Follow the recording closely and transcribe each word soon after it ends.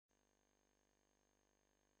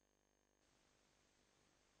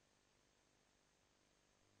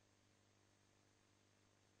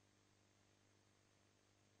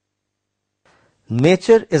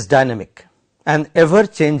nature is dynamic and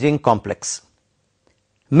ever-changing complex.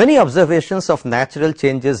 Many observations of natural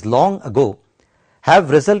changes long ago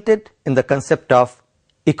have resulted in the concept of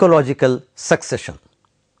ecological succession.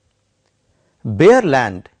 Bare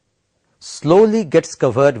land slowly gets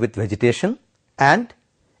covered with vegetation and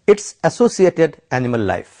its associated animal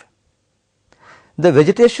life. The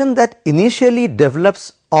vegetation that initially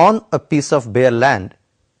develops on a piece of bare land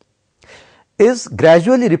is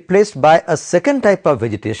gradually replaced by a second type of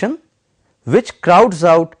vegetation which crowds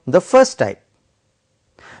out the first type.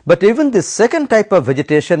 But even this second type of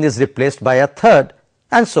vegetation is replaced by a third,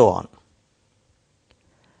 and so on.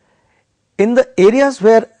 In the areas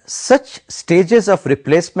where such stages of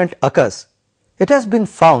replacement occurs, it has been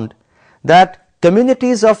found that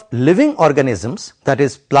communities of living organisms, that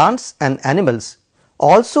is plants and animals,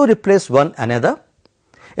 also replace one another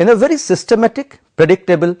in a very systematic,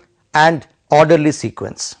 predictable and orderly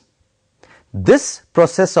sequence. This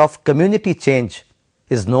process of community change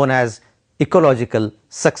is known as ecological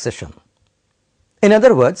succession. In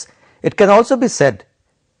other words, it can also be said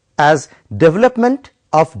as development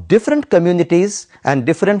of different communities and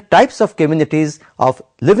different types of communities of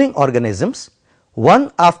living organisms,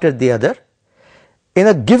 one after the other, in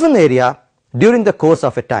a given area during the course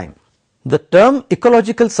of a time. The term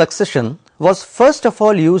ecological succession was first of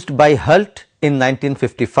all used by Hult in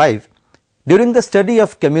 1955 during the study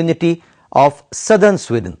of community of southern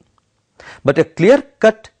Sweden. But a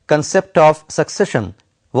clear-cut concept of succession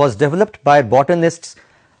was developed by botanists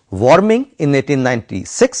Warming in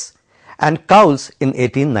 1896 and Cowles in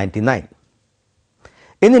 1899.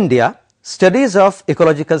 In India, studies of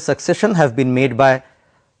ecological succession have been made by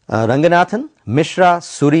Ranganathan, Mishra,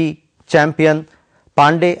 Suri, Champion,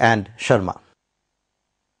 Pandey and Sharma.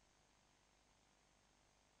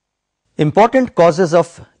 Important causes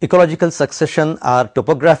of ecological succession are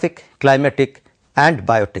topographic, climatic and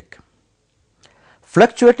biotic.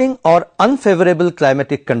 Fluctuating or unfavorable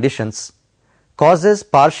climatic conditions causes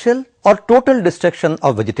partial or total destruction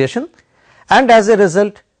of vegetation, and as a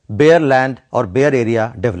result bare land or bare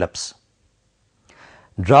area develops.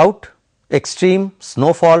 Drought, extreme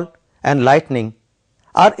snowfall and lightning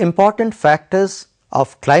are important factors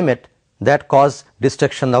of climate that cause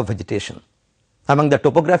destruction of vegetation. Among the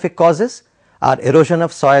topographic causes are erosion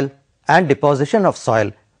of soil and deposition of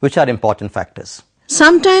soil, which are important factors.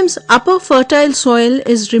 Sometimes upper fertile soil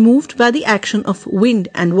is removed by the action of wind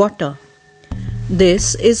and water.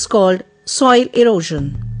 This is called soil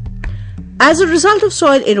erosion. As a result of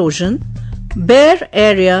soil erosion, bare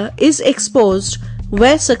area is exposed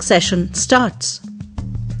where succession starts.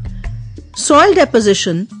 Soil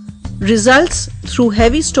deposition results through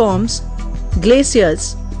heavy storms,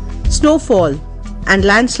 glaciers, snowfall and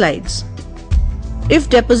landslides. If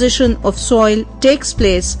deposition of soil takes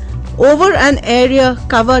place over an area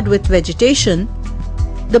covered with vegetation,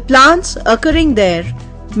 the plants occurring there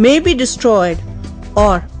may be destroyed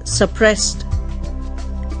or suppressed.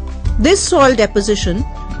 This soil deposition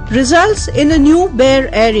results in a new bare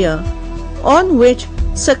area on which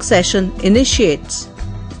succession initiates.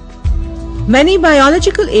 Many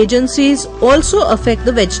biological agencies also affect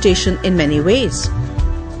the vegetation in many ways.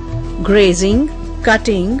 Grazing,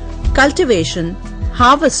 cutting, cultivation,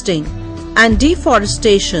 harvesting and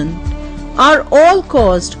deforestation are all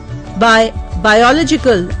caused by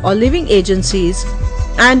biological or living agencies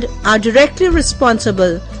and are directly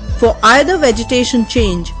responsible for either vegetation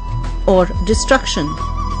change or destruction.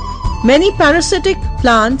 Many parasitic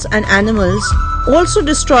plants and animals also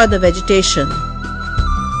destroy the vegetation.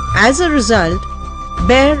 As a result,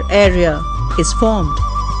 bare area is formed.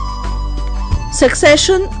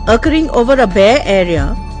 Succession occurring over a bare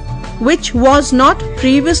area which was not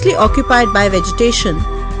previously occupied by vegetation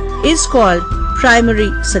is called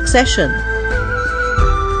primary succession.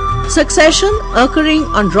 Succession occurring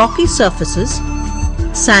on rocky surfaces,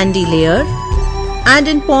 sandy layer, and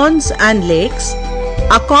in ponds and lakes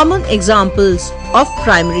are common examples of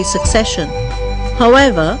primary succession.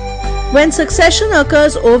 However, when succession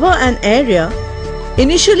occurs over an area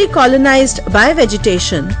initially colonized by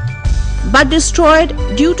vegetation but destroyed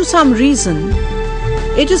due to some reason,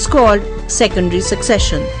 it is called secondary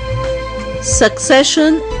succession.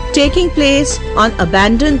 Succession taking place on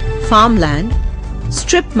abandoned farmland,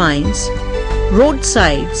 strip mines,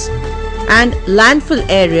 roadsides and landfill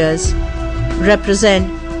areas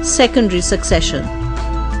represent secondary succession.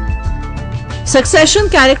 Succession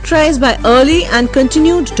characterized by early and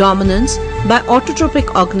continued dominance by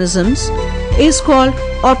autotrophic organisms is called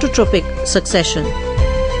autotrophic succession.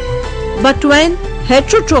 But when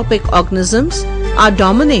heterotrophic organisms are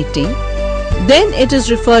dominating, then it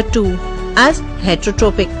is referred to as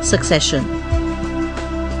heterotrophic succession.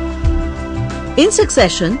 In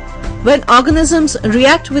succession, when organisms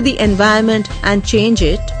react with the environment and change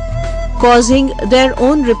it, causing their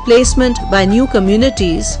own replacement by new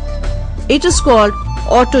communities, it is called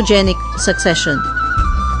autogenic succession.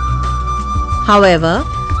 However,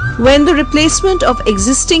 when the replacement of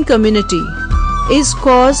existing community is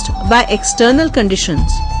caused by external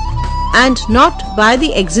conditions and not by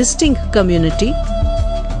the existing community,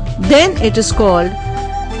 then it is called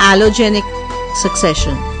allogenic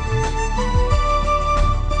succession.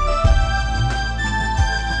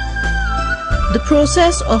 The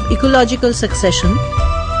process of ecological succession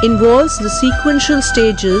involves the sequential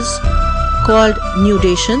stages called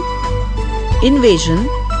nudation, invasion,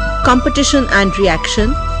 competition and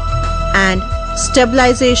reaction, and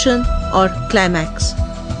stabilization or climax.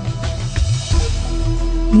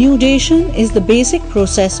 Nudation is the basic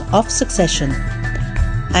process of succession,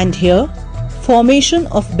 and here formation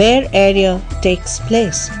of bare area takes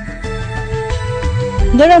place.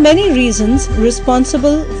 There are many reasons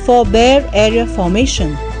responsible for bare area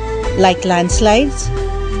formation, like landslides,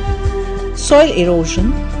 soil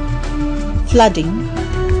erosion, flooding,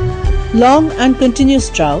 long and continuous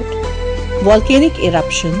drought, volcanic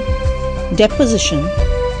eruption, deposition,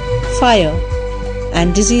 fire,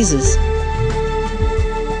 and diseases.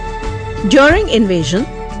 During invasion,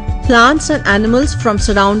 plants and animals from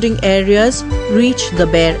surrounding areas reach the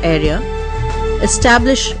bare area,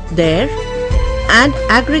 establish there, and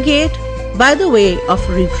aggregate by the way of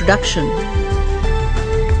reproduction.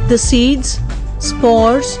 The seeds,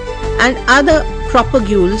 spores, and other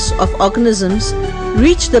propagules of organisms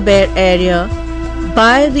reach the bare area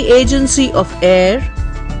by the agency of air,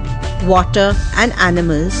 water, and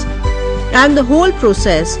animals, and the whole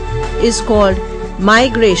process is called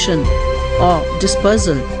migration or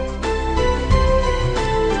dispersal.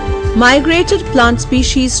 Migrated plant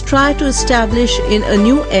species try to establish in a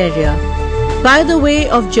new area by the way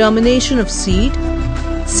of germination of seed,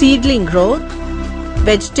 seedling growth,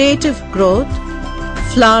 vegetative growth,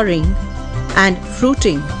 flowering, and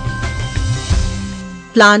fruiting.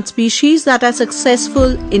 Plant species that are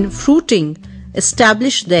successful in fruiting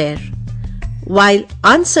establish there, while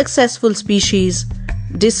unsuccessful species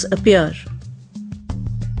disappear.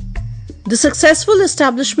 The successful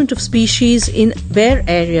establishment of species in bare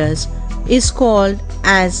areas is called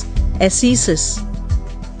as ascesis.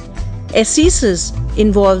 Ascesis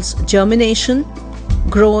involves germination,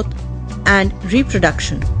 growth, and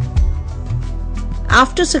reproduction.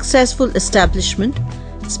 After successful establishment,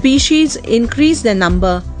 species increase their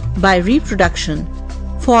number by reproduction,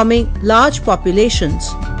 forming large populations,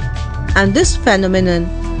 and this phenomenon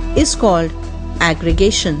is called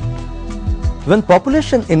aggregation. When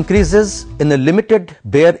population increases in a limited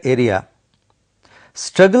bare area,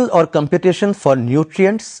 struggle or competition for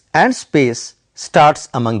nutrients and space starts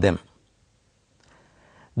among them.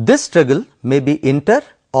 This struggle may be inter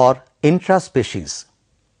or intra-species.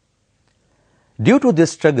 Due to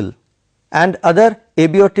this struggle and other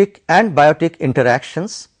abiotic and biotic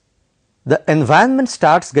interactions, the environment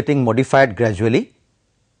starts getting modified gradually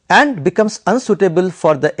and becomes unsuitable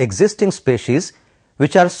for the existing species,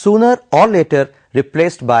 which are sooner or later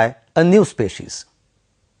replaced by a new species.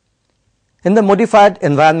 In the modified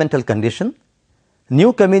environmental condition,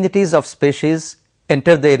 new communities of species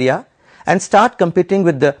enter the area and start competing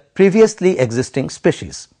with the previously existing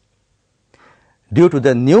species. Due to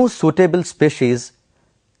the new suitable species,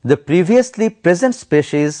 the previously present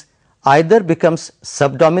species either becomes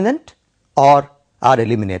subdominant or are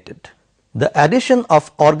eliminated. The addition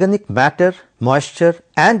of organic matter, moisture,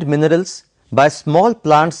 and minerals by small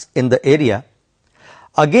plants in the area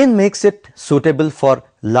again makes it suitable for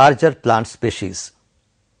larger plant species.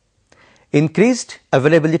 Increased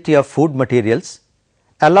availability of food materials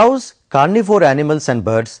allows carnivore animals and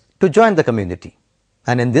birds to join the community,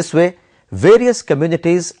 and in this way various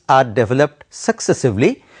communities are developed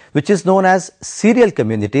successively, which is known as serial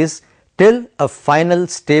communities, till a final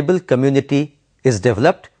stable community is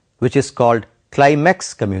developed, which is called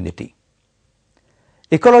climax community.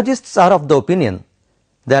 Ecologists are of the opinion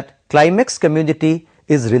that climax community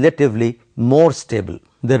is relatively more stable.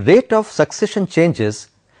 The rate of succession changes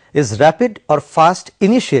is rapid or fast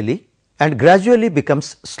initially and gradually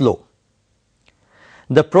becomes slow.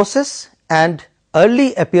 The process and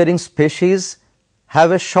early appearing species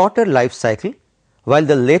have a shorter life cycle, while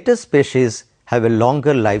the later species have a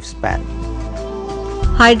longer lifespan.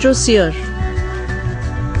 Hydrosphere.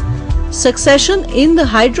 Succession in the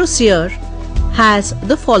hydrosphere has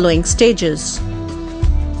the following stages.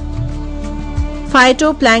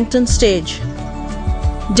 Phytoplankton stage.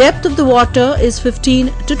 Depth of the water is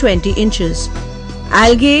 15 to 20 inches.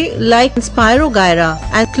 Algae like Spirogyra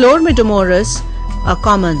and Chlormedomonas are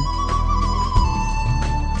common.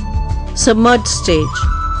 Submerged stage.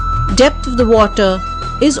 Depth of the water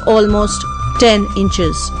is almost 10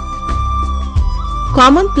 inches.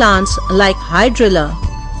 Common plants like Hydrilla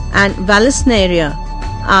and Vallisneria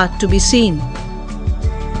are to be seen.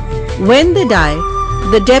 When they die,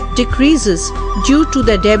 the depth decreases due to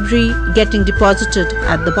the debris getting deposited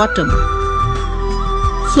at the bottom.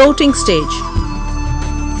 Floating stage.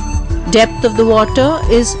 Depth of the water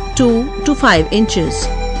is 2 to 5 inches.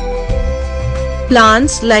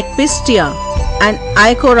 Plants like Pistia and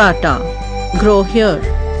Icorata grow here.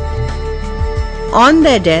 On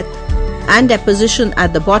their death and deposition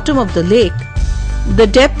at the bottom of the lake, the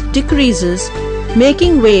depth decreases,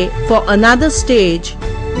 making way for another stage,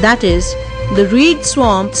 that is, the reed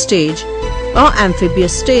swamp stage or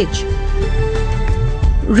amphibious stage.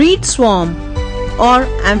 Reed swamp or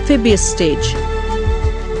amphibious stage.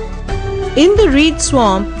 In the reed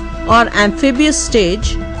swamp or amphibious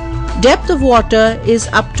stage, depth of water is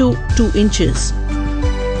up to 2 inches.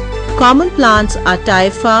 Common plants are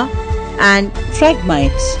Typha and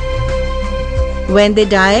Phragmites. When they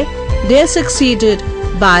die, they are succeeded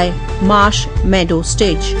by marsh meadow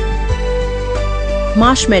stage.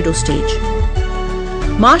 Marsh meadow stage.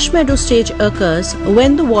 Marsh meadow stage occurs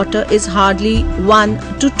when the water is hardly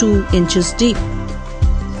 1 to 2 inches deep.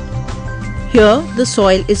 Here the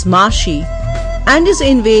soil is marshy and is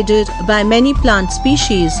invaded by many plant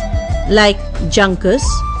species like Juncus,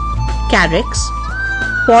 Carex,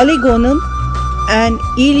 Polygonum and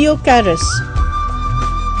Eliocaris.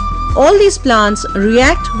 All these plants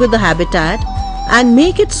react with the habitat and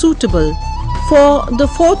make it suitable for the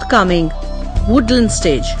forthcoming woodland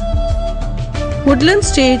stage. Woodland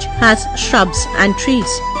stage has shrubs and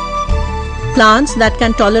trees. Plants that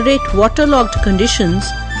can tolerate waterlogged conditions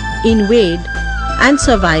invade and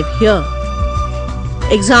survive here.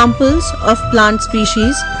 Examples of plant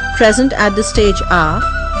species present at this stage are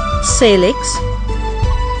Salix,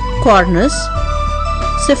 Cornus,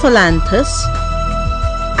 Cephalanthus,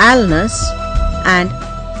 Alnus and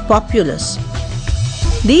Populus.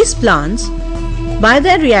 These plants, by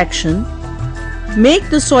their reaction, make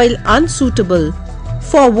the soil unsuitable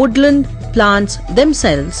for woodland plants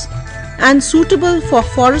themselves and suitable for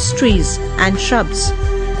forest trees and shrubs.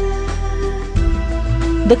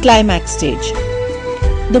 The climax stage.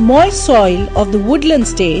 The moist soil of the woodland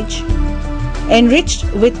stage,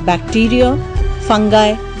 enriched with bacteria,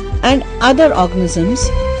 fungi and other organisms,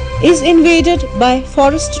 is invaded by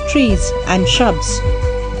forest trees and shrubs,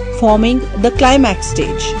 forming the climax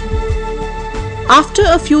stage. After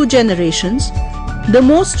a few generations, the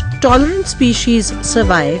most tolerant species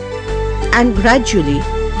survive and gradually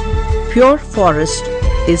pure forest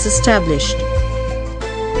is established.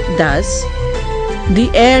 Thus,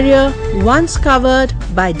 the area once covered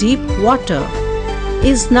by deep water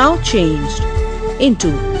is now changed into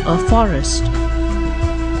a forest.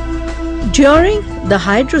 During the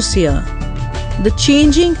hydrosphere, the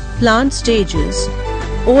changing plant stages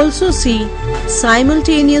also see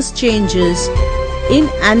simultaneous changes in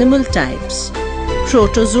animal types.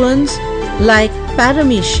 Protozoans like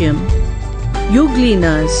Paramecium,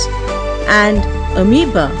 Euglenas and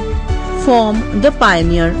amoeba form the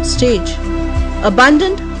pioneer stage.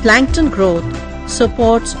 Abundant plankton growth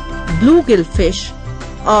supports bluegill fish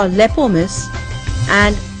or Lepomis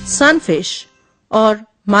and sunfish or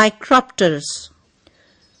Micropterus.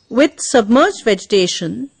 With submerged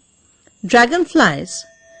vegetation, dragonflies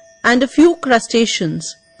and a few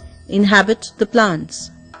crustaceans inhabit the plants.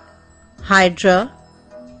 Hydra,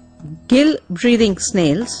 gill-breathing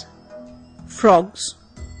snails, frogs,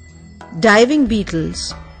 diving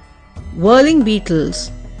beetles, whirling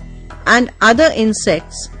beetles and other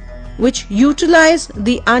insects which utilize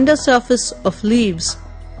the undersurface of leaves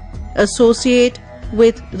associate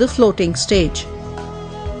with the floating stage.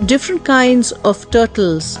 Different kinds of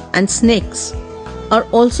turtles and snakes are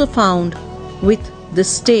also found with this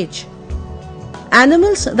stage.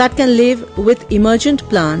 Animals that can live with emergent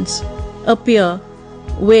plants appear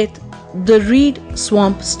with the reed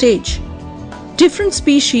swamp stage. Different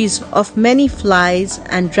species of many flies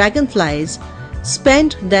and dragonflies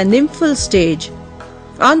spend their nymphal stage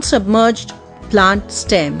on submerged plant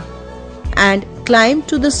stem and climb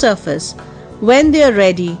to the surface when they are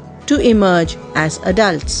ready to emerge as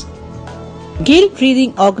adults.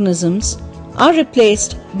 Gill-breathing organisms are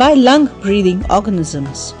replaced by lung-breathing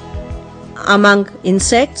organisms. Among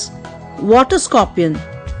insects, water scorpion,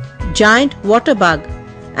 giant water bug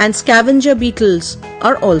and scavenger beetles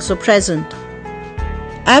are also present.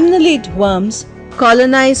 Amnelid worms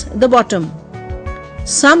colonize the bottom.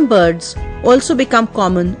 Some birds also become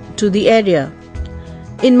common to the area.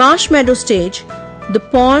 In marsh meadow stage, the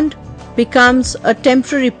pond becomes a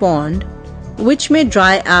temporary pond which may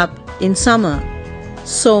dry up in summer.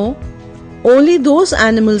 So, only those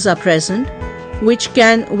animals are present which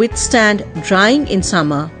can withstand drying in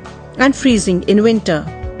summer and freezing in winter.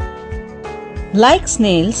 Like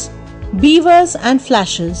snails, beavers and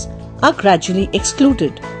flashes are gradually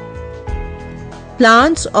excluded.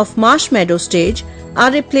 Plants of marsh meadow stage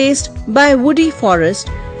are replaced by woody forest,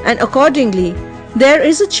 and accordingly there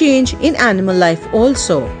is a change in animal life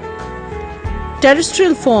also.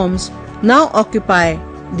 Terrestrial forms now occupy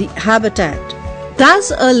the habitat.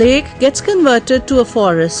 Thus a lake gets converted to a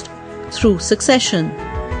forest through succession.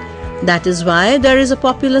 That is why there is a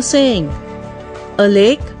popular saying, "A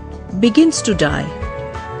lake begins to die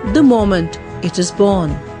the moment it is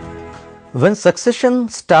born." When succession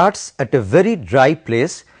starts at a very dry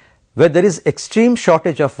place where there is extreme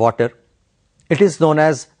shortage of water, it is known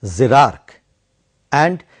as xerarch,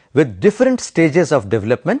 and with different stages of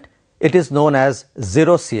development, it is known as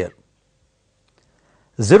xerosear.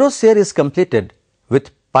 Xerosear is completed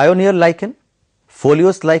with pioneer lichen,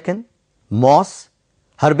 foliose lichen, moss,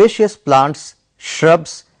 herbaceous plants,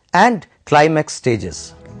 shrubs, and climax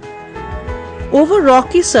stages. Over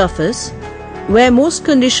rocky surface, where most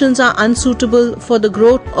conditions are unsuitable for the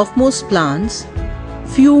growth of most plants,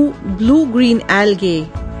 few blue-green algae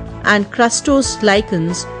and crustose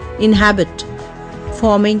lichens inhabit,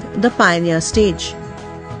 forming the pioneer stage.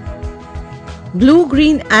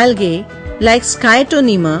 Blue-green algae like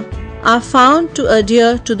Sciatonema are found to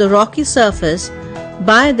adhere to the rocky surface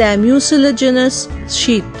by their mucilaginous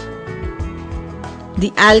sheath.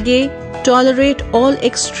 The algae tolerate all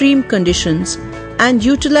extreme conditions and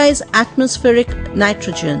utilize atmospheric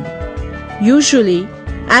nitrogen. Usually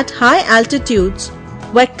at high altitudes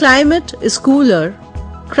where climate is cooler,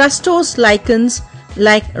 crustose lichens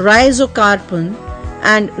like Rhizocarpon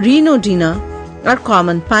and Rhinodina are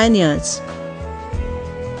common pioneers.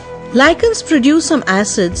 Lichens produce some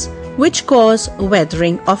acids which cause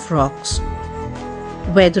weathering of rocks.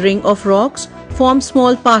 Weathering of rocks form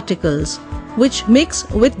small particles which mix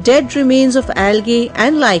with dead remains of algae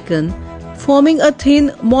and lichen, forming a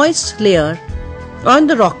thin moist layer on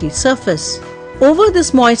the rocky surface. Over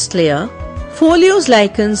this moist layer, foliose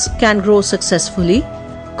lichens can grow successfully,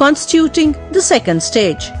 constituting the second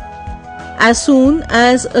stage. As soon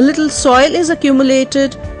as a little soil is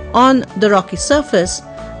accumulated on the rocky surface,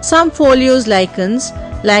 some foliose lichens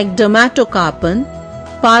like Dermatocarpon,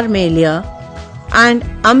 Parmelia, and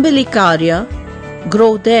Umbilicaria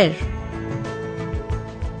grow there.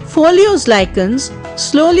 Foliose lichens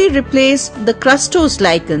slowly replace the crustose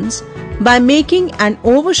lichens by making an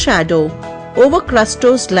overshadow over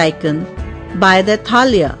crustose lichen by their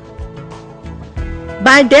thalia.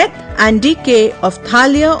 By death and decay of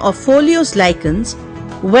thalia of foliose lichens,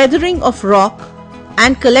 weathering of rock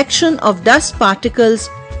and collection of dust particles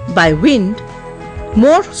by wind,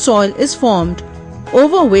 more soil is formed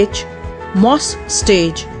over which moss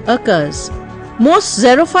stage occurs. Most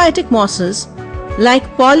xerophytic mosses like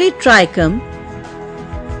Polytrichum,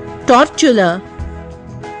 Tortula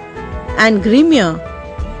and Gremia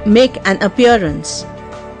make an appearance.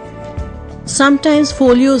 Sometimes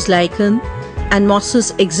foliose lichen and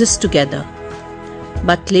mosses exist together,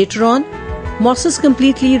 but later on mosses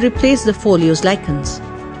completely replace the foliose lichens.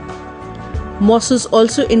 Mosses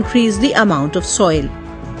also increase the amount of soil,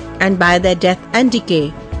 and by their death and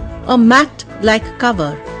decay, a mat-like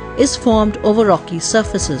cover is formed over rocky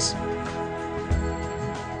surfaces.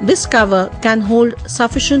 This cover can hold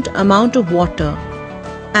sufficient amount of water,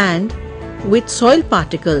 and with soil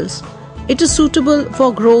particles, it is suitable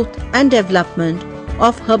for growth and development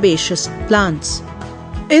of herbaceous plants.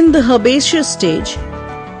 In the herbaceous stage,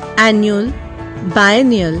 annual,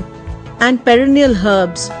 biennial, and perennial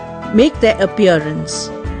herbs make their appearance.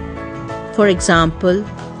 For example,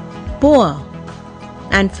 Poa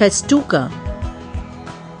and Festuca.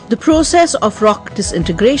 The process of rock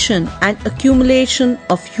disintegration and accumulation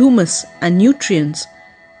of humus and nutrients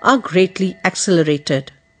are greatly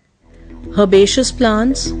accelerated. Herbaceous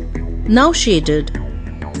plants, now shaded,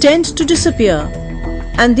 tend to disappear,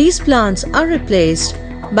 and these plants are replaced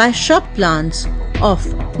by shrub plants of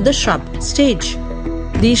the shrub stage.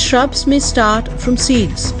 These shrubs may start from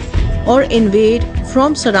seeds or invade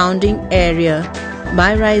from surrounding area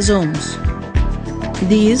by rhizomes.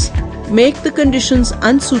 These make the conditions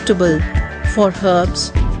unsuitable for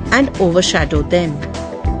herbs and overshadow them.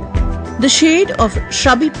 The shade of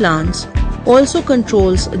shrubby plants also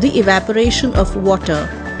controls the evaporation of water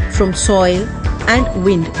from soil and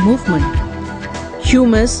wind movement.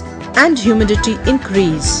 Humus and humidity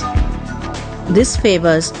increase. This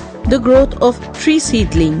favors the growth of tree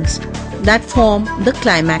seedlings that form the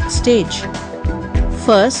climax stage.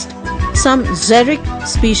 First, some xeric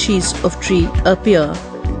species of tree appear,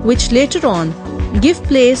 which later on give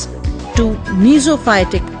place to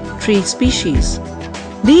mesophytic tree species.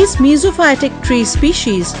 These mesophytic tree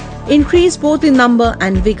species increase both in number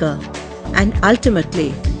and vigor, and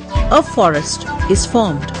ultimately a forest is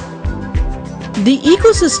formed. The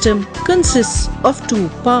ecosystem consists of two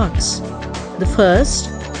parts. The first,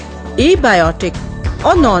 abiotic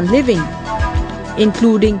or non-living,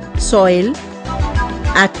 including soil,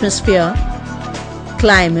 atmosphere,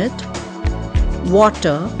 climate,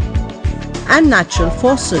 water, and natural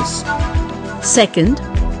forces. Second,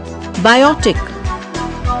 biotic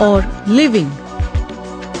or living.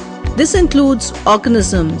 This includes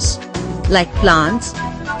organisms like plants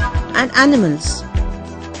and animals.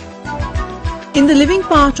 In the living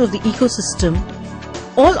part of the ecosystem,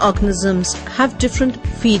 all organisms have different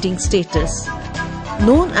feeding status,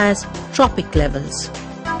 known as trophic levels.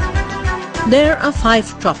 There are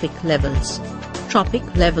 5 trophic levels. Trophic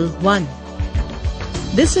level 1.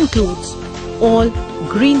 This includes all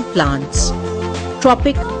green plants.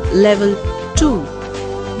 Trophic level 2.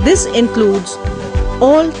 This includes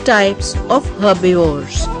all types of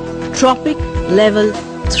herbivores. Trophic level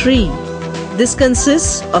 3. This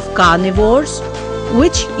consists of carnivores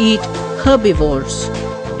which eat herbivores.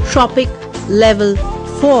 Trophic level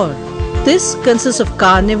 4. This consists of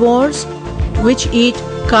carnivores which eat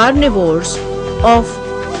carnivores of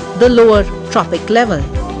the lower trophic level.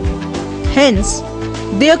 Hence,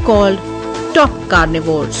 they are called top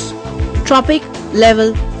carnivores. Trophic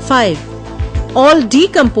level 5. All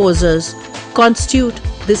decomposers constitute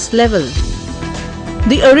this level.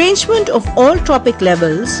 The arrangement of all trophic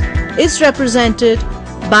levels is represented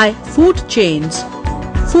by food chains,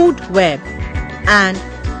 food web, and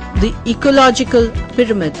the ecological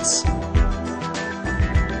pyramids.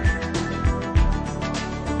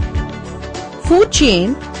 Food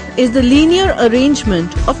chain is the linear arrangement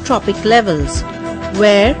of trophic levels,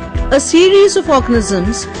 where a series of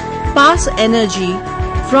organisms pass energy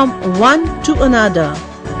from one to another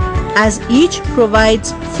as each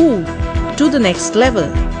provides food to the next level.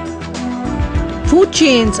 Food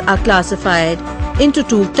chains are classified into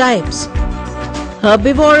 2 types: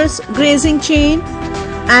 herbivorous grazing chain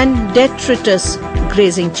and detritus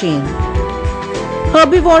grazing chain.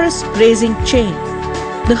 Herbivorous grazing chain.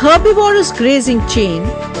 The herbivorous grazing chain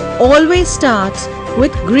always starts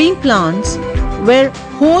with green plants, where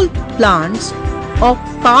whole plants or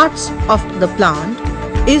parts of the plant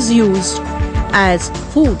is used as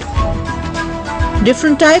food.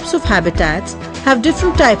 Different types of habitats have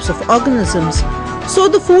different types of organisms, so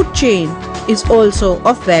the food chain is also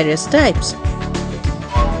of various types.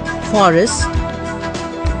 Forests,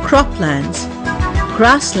 croplands,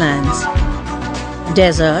 grasslands,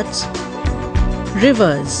 deserts,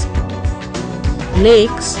 rivers,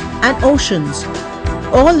 lakes, and oceans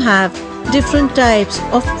all have different types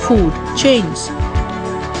of food chains.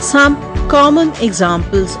 Some common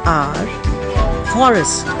examples are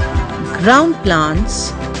forest. Ground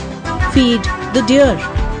plants feed the deer,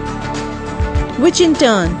 which in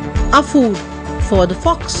turn are food for the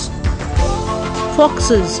fox.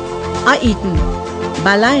 Foxes are eaten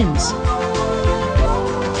by lions.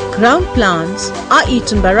 Ground plants are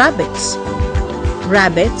eaten by rabbits.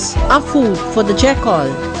 Rabbits are food for the jackal.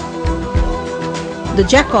 The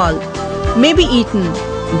jackal may be eaten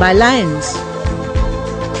by lions.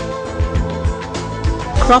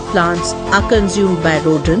 Crop plants are consumed by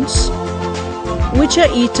rodents, which are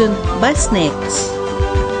eaten by snakes.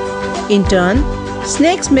 In turn,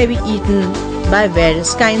 snakes may be eaten by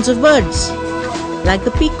various kinds of birds, like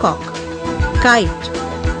the peacock, kite,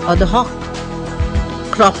 or the hawk.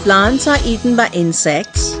 Crop plants are eaten by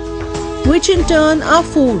insects, which in turn are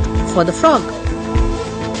food for the frog.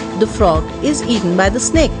 The frog is eaten by the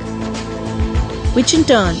snake, which in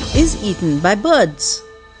turn is eaten by birds.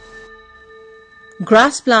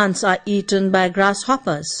 Grass plants are eaten by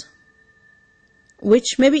grasshoppers,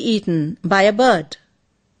 which may be eaten by a bird.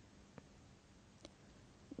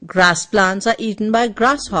 Grass plants are eaten by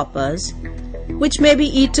grasshoppers, which may be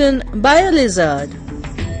eaten by a lizard,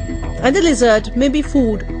 and the lizard may be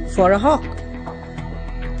food for a hawk.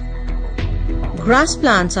 Grass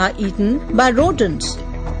plants are eaten by rodents.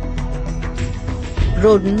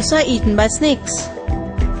 Rodents are eaten by snakes.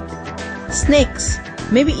 Snakes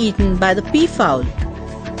may be eaten by the peafowl.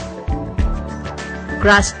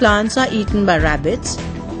 Grass plants are eaten by rabbits,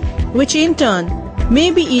 which in turn may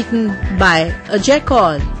be eaten by a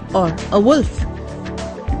jackal or a wolf.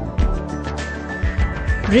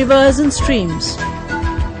 Rivers and streams.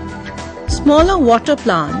 Smaller water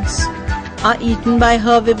plants are eaten by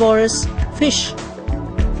herbivorous fish.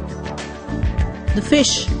 The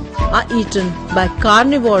fish are eaten by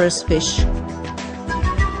carnivorous fish.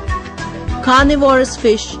 Carnivorous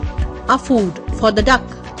fish are food for the duck.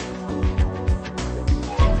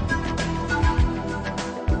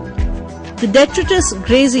 The detritus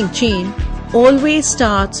grazing chain always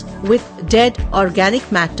starts with dead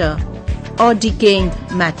organic matter or decaying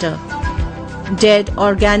matter. Dead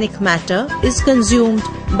organic matter is consumed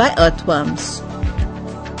by earthworms,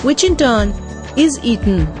 which in turn is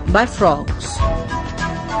eaten by frogs.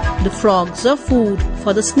 The frogs are food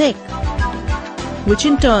for the snake, which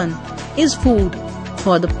in turn is food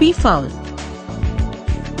for the peafowl.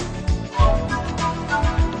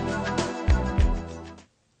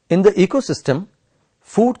 In the ecosystem,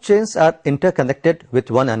 food chains are interconnected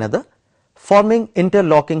with one another, forming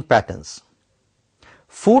interlocking patterns.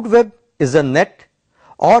 Food web is a net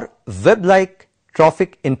or web-like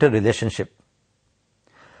trophic interrelationship.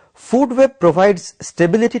 Food web provides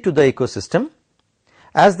stability to the ecosystem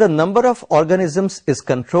as the number of organisms is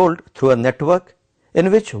controlled through a network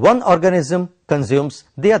in which one organism consumes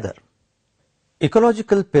the other.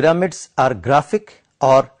 Ecological pyramids are graphic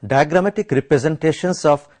or diagrammatic representations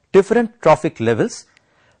of different trophic levels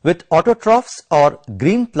with autotrophs or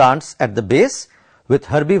green plants at the base, with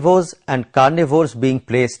herbivores and carnivores being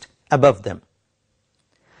placed above them.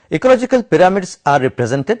 Ecological pyramids are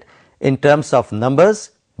represented in terms of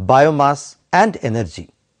numbers, biomass and energy,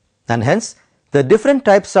 and hence the different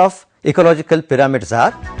types of ecological pyramids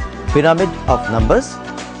are pyramid of numbers,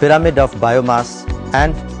 pyramid of biomass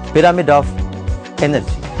and pyramid of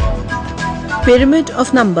energy. Pyramid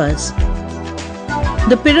of numbers.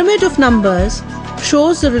 The pyramid of numbers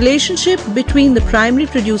shows the relationship between the primary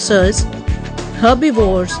producers,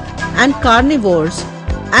 herbivores and carnivores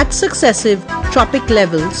at successive trophic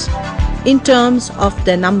levels in terms of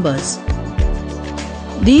their numbers.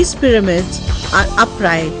 These pyramids are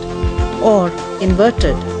upright or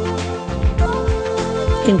inverted.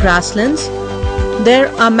 In grasslands,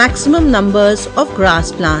 there are maximum numbers of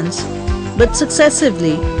grass plants, but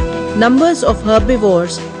successively numbers of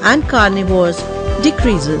herbivores and carnivores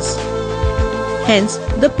decreases. Hence,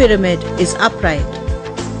 the pyramid is upright.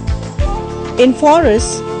 In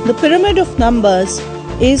forests, the pyramid of numbers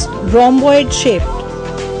is rhomboid shaped,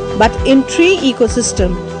 but in tree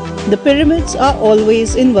ecosystem, the pyramids are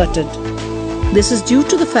always inverted. This is due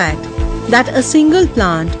to the fact that a single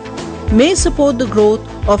plant may support the growth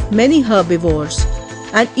of many herbivores,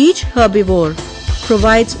 and each herbivore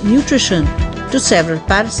provides nutrition to several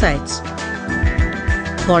parasites.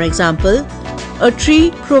 For example, a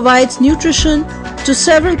tree provides nutrition to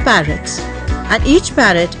several parrots, and each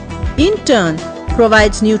parrot in turn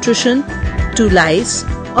provides nutrition to lice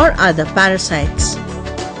or other parasites.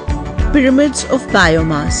 Pyramids of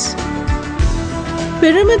biomass.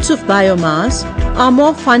 Pyramids of biomass are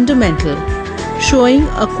more fundamental, showing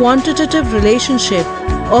a quantitative relationship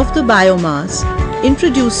of the biomass in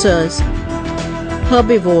producers,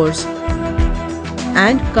 herbivores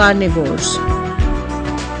and carnivores.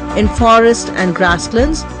 In forest and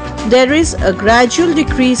grasslands, there is a gradual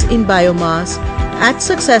decrease in biomass at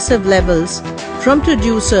successive levels from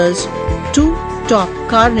producers to top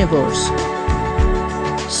carnivores.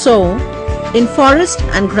 So, in forest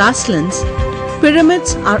and grasslands,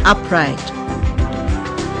 pyramids are upright.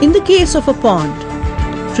 In the case of a pond,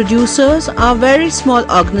 producers are very small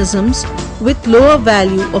organisms with lower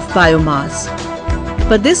value of biomass,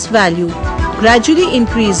 but this value gradually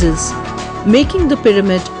increases, making the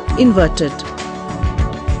pyramid inverted.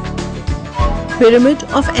 Pyramid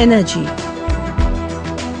of energy.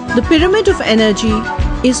 The pyramid of energy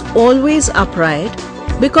is always upright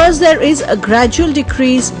because there is a gradual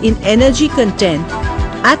decrease in energy content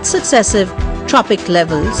at successive trophic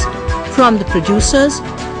levels from the producers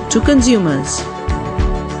to consumers.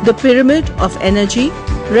 The pyramid of energy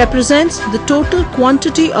represents the total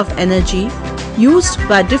quantity of energy used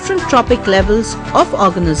by different trophic levels of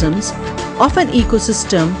organisms of an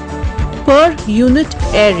ecosystem per unit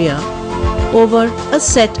area over a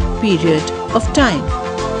set period of time.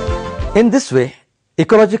 In this way,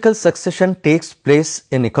 ecological succession takes place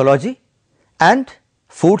in ecology, and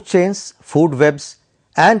food chains, food webs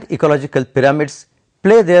and ecological pyramids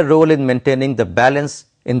play their role in maintaining the balance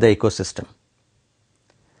in the ecosystem.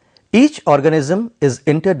 Each organism is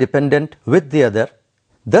interdependent with the other,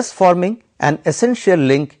 thus forming an essential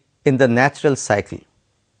link in the natural cycle.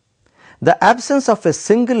 The absence of a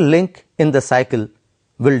single link in the cycle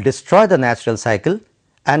will destroy the natural cycle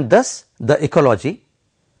and thus the ecology,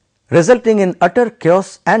 resulting in utter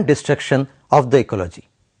chaos and destruction of the ecology.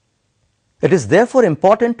 It is therefore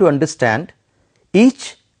important to understand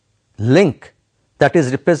each link that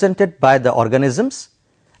is represented by the organisms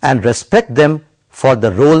and respect them for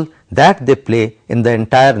the role that they play in the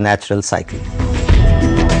entire natural cycle.